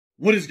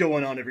What is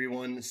going on,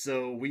 everyone?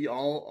 So we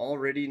all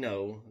already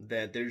know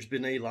that there's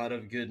been a lot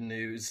of good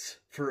news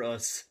for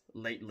us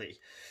lately.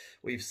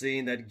 We've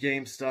seen that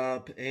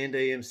GameStop and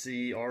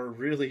AMC are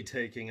really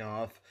taking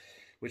off,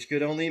 which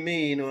could only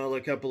mean, well,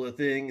 a couple of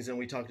things, and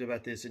we talked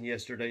about this in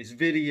yesterday's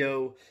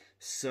video,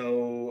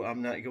 so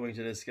I'm not going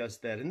to discuss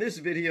that in this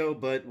video,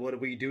 but what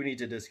we do need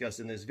to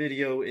discuss in this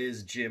video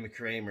is Jim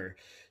Cramer.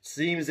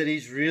 Seems that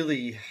he's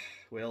really,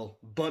 well,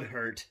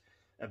 butthurt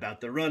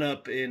about the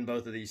run-up in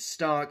both of these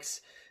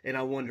stocks, and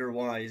I wonder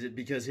why. Is it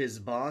because his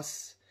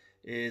boss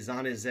is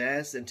on his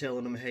ass and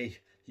telling him, hey,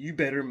 you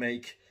better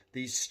make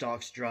these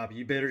stocks drop.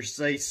 You better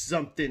say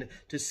something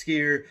to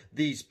scare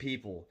these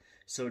people.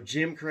 So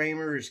Jim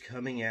Cramer is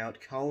coming out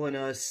calling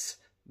us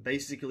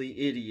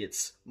basically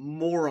idiots,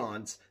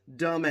 morons,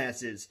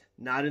 dumbasses.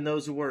 Not in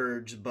those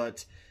words,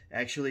 but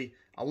actually,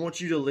 I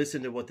want you to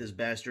listen to what this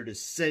bastard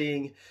is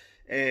saying,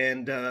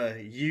 and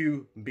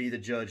you be the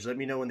judge. Let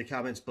me know in the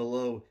comments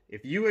below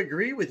if you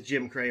agree with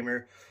Jim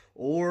Cramer,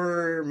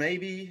 or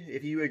maybe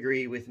if you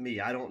agree with me.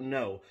 I don't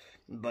know.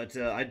 But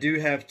I do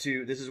have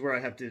to, this is where I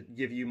have to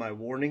give you my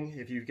warning.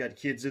 If you've got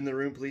kids in the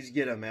room, please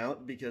get them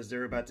out, because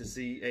they're about to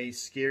see a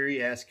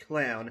scary-ass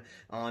clown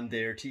on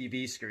their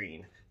TV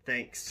screen.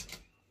 Thanks.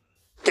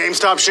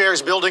 GameStop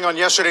shares building on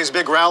yesterday's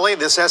big rally.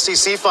 This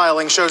SEC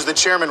filing shows that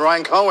Chairman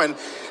Ryan Cohen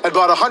had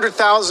bought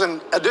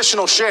 100,000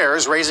 additional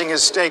shares, raising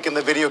his stake in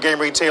the video game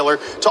retailer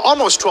to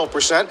almost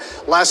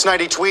 12%. Last night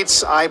he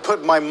tweets, "I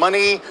put my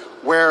money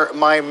where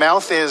my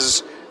mouth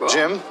is," well,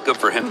 Jim. Good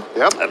for him.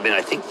 Yep. I mean,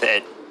 I think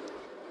that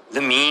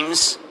the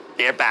memes,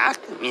 they're back.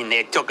 I mean,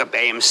 they took up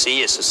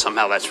AMC, so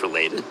somehow that's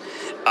related.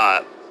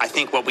 I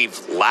think what we've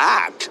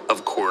lacked,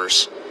 of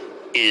course,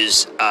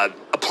 is a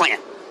plan.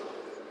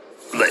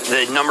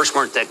 The numbers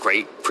weren't that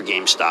great for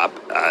GameStop.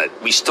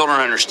 We still don't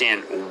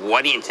understand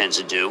what he intends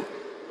to do.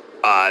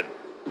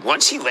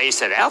 Once he lays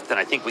that out, then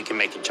I think we can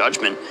make a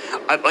judgment.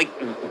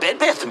 Like Bed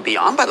Bath &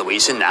 Beyond, by the way,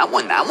 he's in that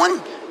one.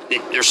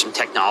 There's some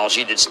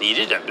technology that's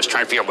needed. I'm just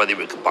trying to figure out whether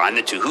we combine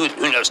the two.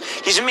 Who knows?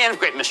 He's a man of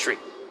great mystery.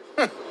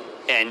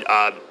 And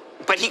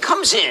but he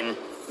comes in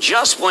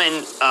just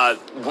when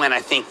I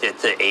think that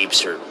the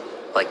apes are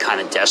like kind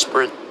of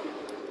desperate.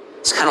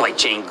 It's kind of like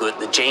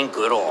the Jane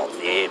Goodall of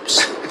the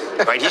apes,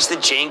 right? He's the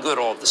Jane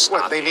Goodall of the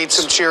stock. What, they need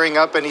some cheering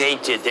up, and they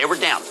did. They were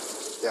down.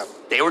 Yeah,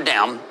 they were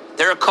down.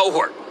 They're a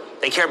cohort.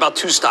 They care about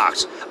two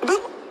stocks. I mean,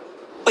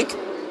 like,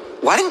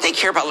 why didn't they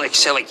care about, like,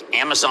 say, like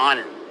Amazon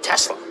and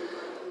Tesla?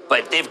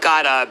 But they've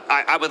got.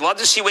 I would love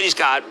to see what he's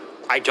got.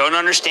 I don't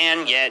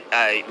understand yet.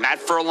 Matt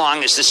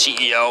Furlong is the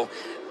CEO.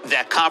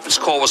 That conference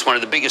call was one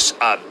of the biggest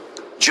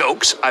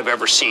jokes I've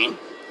ever seen.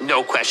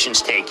 No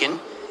questions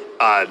taken.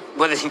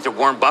 What do they think they're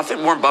Warren Buffett?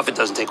 Warren Buffett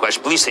doesn't take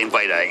questions. At least they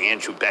invite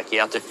Andrew Becky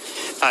out there.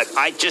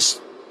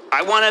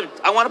 I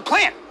want a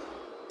plan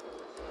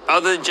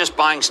other than just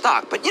buying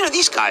stock. But you know,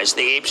 these guys,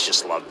 the apes,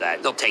 just love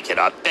that. They'll take it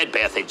up. Bed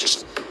Bath, they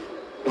just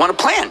want a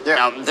plan. Yeah.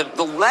 Now,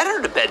 the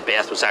letter to Bed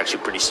Bath was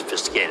actually pretty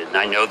sophisticated, and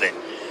I know that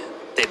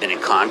they've been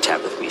in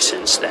contact with me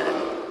since then.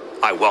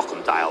 And I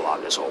welcome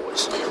dialogue as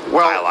always.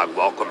 Well, dialogue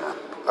welcomer.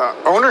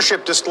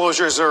 Ownership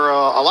disclosures are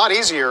a lot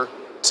easier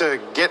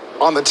to get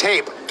on the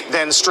tape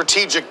than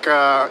strategic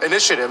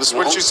initiatives,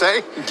 wouldn't you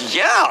say?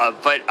 Yeah,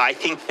 but I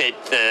think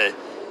that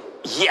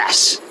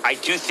yes, I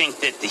do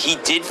think that he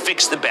did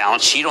fix the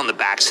balance sheet on the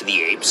backs of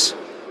the apes.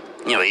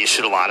 You know, they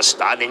issued a lot of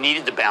stock. They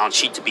needed the balance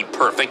sheet to be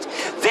perfect.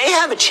 They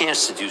have a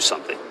chance to do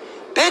something.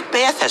 Bed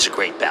Bath has a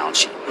great balance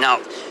sheet. Now,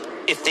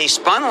 if they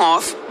spun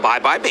off Bye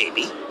Bye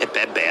Baby at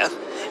Bed Bath,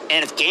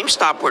 and if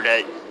GameStop were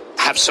to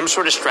have some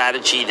sort of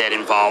strategy that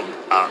involved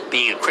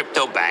being a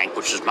crypto bank,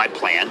 which is my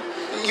plan.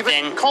 You've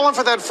been calling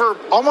for that for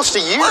almost a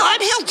year. Well,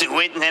 he'll do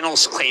it, and then he'll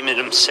claim it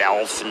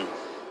himself, and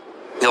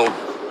he'll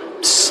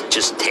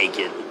just take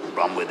it and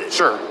run with it.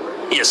 Sure.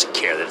 He doesn't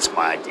care that it's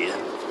my idea.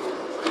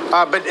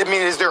 But, I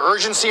mean, is there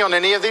urgency on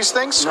any of these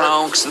things?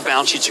 No, because the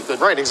balance sheets are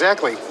good. Right,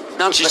 exactly.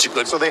 Balance sheets are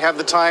good. So they have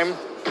the time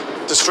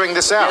to string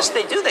this out. Yes,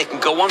 they do. They can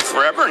go on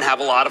forever and have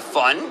a lot of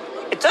fun.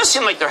 It does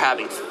seem like they're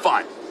having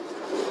fun.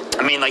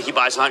 I mean, like he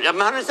buys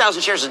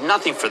 100,000 shares is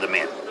nothing for the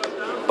man.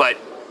 But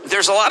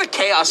there's a lot of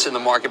chaos in the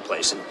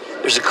marketplace. And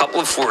there's a couple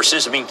of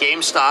forces. I mean,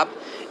 GameStop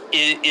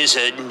is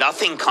a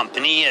nothing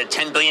company, a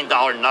 $10 billion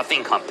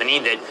nothing company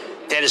that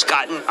has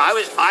gotten...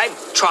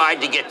 I've tried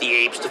to get the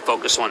apes to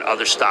focus on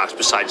other stocks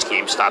besides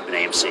GameStop and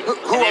AMC.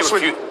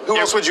 Who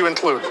else would you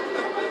include?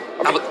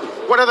 I mean,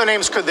 what other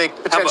names could they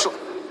potentially...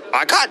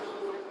 I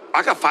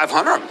got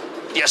 500 of them.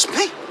 Yes,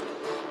 me.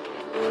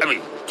 I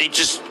mean,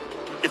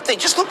 if they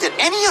just looked at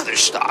any other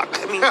stock,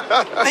 I mean,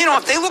 you know,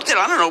 if they looked at,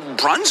 I don't know,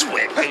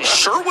 Brunswick and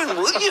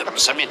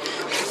Sherwin-Williams, I mean,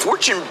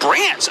 Fortune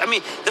Brands, I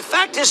mean, the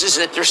fact is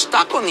that they're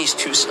stuck on these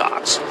two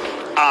stocks.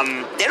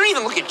 They don't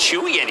even look at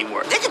Chewy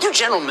anymore. They could do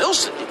General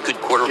Mills a good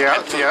quarter.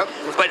 Yeah.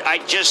 But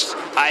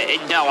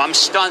I'm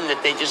stunned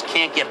that they just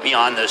can't get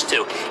beyond those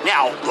two.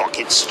 Now, look,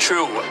 it's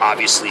true,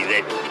 obviously,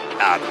 that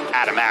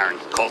Adam Aaron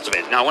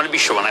cultivated. Now, I want to be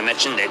sure when I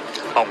mentioned that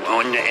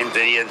on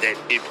NVIDIA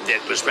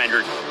that was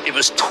rendered, it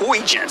was Toy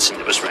Jensen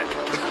that was rendered.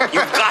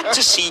 You've got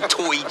to see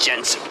Toy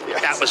Jensen.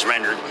 Yes. That was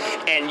rendered.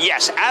 And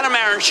yes, Adam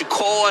Aaron should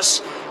call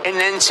us and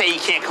then say he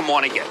can't come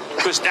on again,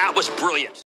 because that was brilliant.